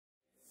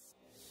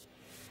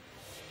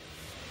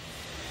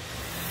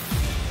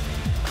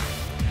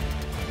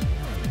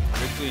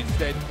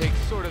instead takes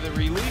sort of the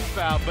relief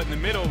valve, but in the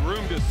middle,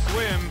 room to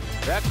swim.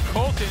 That's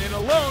Colton in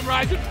alone,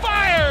 rising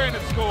fire and a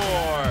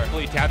score.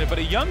 Fully touted, but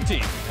a young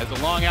team has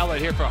a long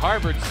outlet here for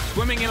Harvard.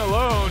 Swimming in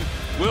alone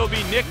will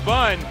be Nick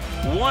Bunn.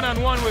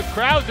 One-on-one with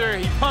Krauser.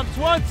 He pumps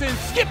once and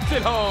skips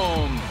it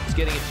home. It's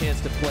getting a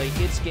chance to play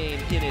its game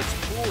in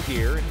its pool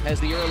here. Has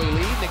the early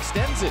lead and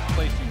extends it.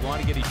 Place you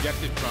want to get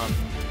ejected from.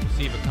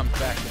 See if it comes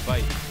back to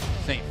bite.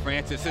 St.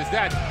 Francis says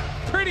that's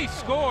pretty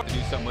score. Do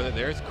something with it.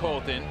 There's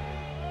Colton.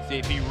 See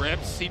if he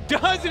rips. He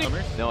doesn't.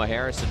 Noah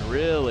Harrison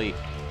really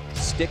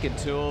sticking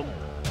to him.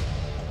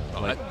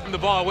 The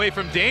ball away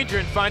from danger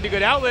and find a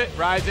good outlet.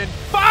 Rising,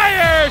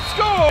 fire,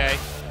 score! Okay.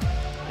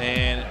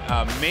 And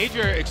a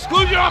major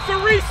exclusion off the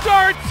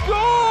restart,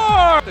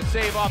 score! The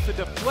save off the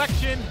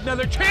deflection,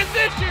 another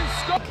transition,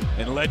 score!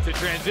 And led to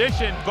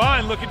transition.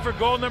 Bunn looking for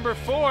goal number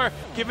 4,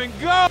 give and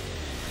go.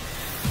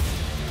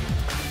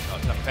 Oh,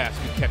 tough pass,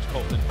 good catch,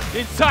 Colton.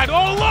 Inside,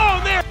 all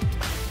alone there!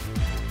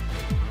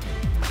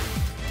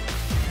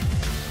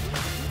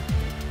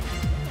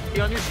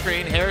 On your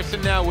screen,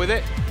 Harrison now with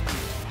it.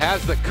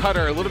 Has the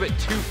cutter a little bit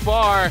too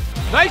far.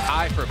 Nice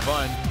eye for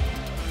Bunn.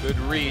 Good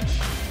reach.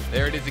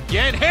 There it is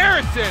again,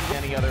 Harrison!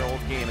 Any other old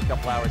game a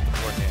couple hours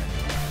beforehand.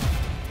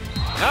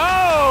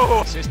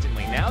 No!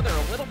 Consistently. Now they're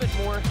a little bit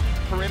more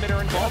perimeter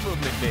and ball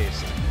movement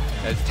based.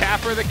 As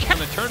Tapper the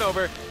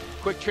turnover.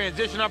 Quick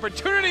transition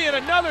opportunity and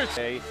another.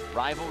 A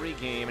rivalry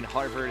game in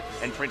Harvard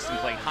and Princeton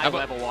playing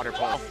high-level water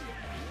polo.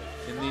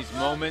 In these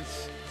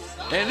moments.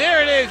 And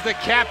there it is, the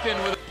captain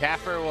with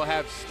Tapper will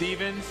have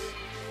Stevens.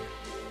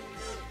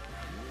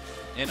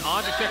 And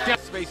Ondrzejczyk down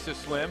space to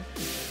swim.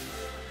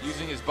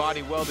 Using his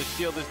body well to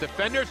shield his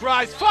defenders.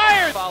 Rise,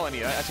 fire! Following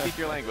you, I speak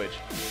your language.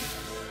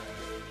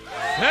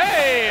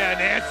 Hey, an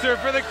answer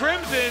for the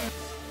Crimson.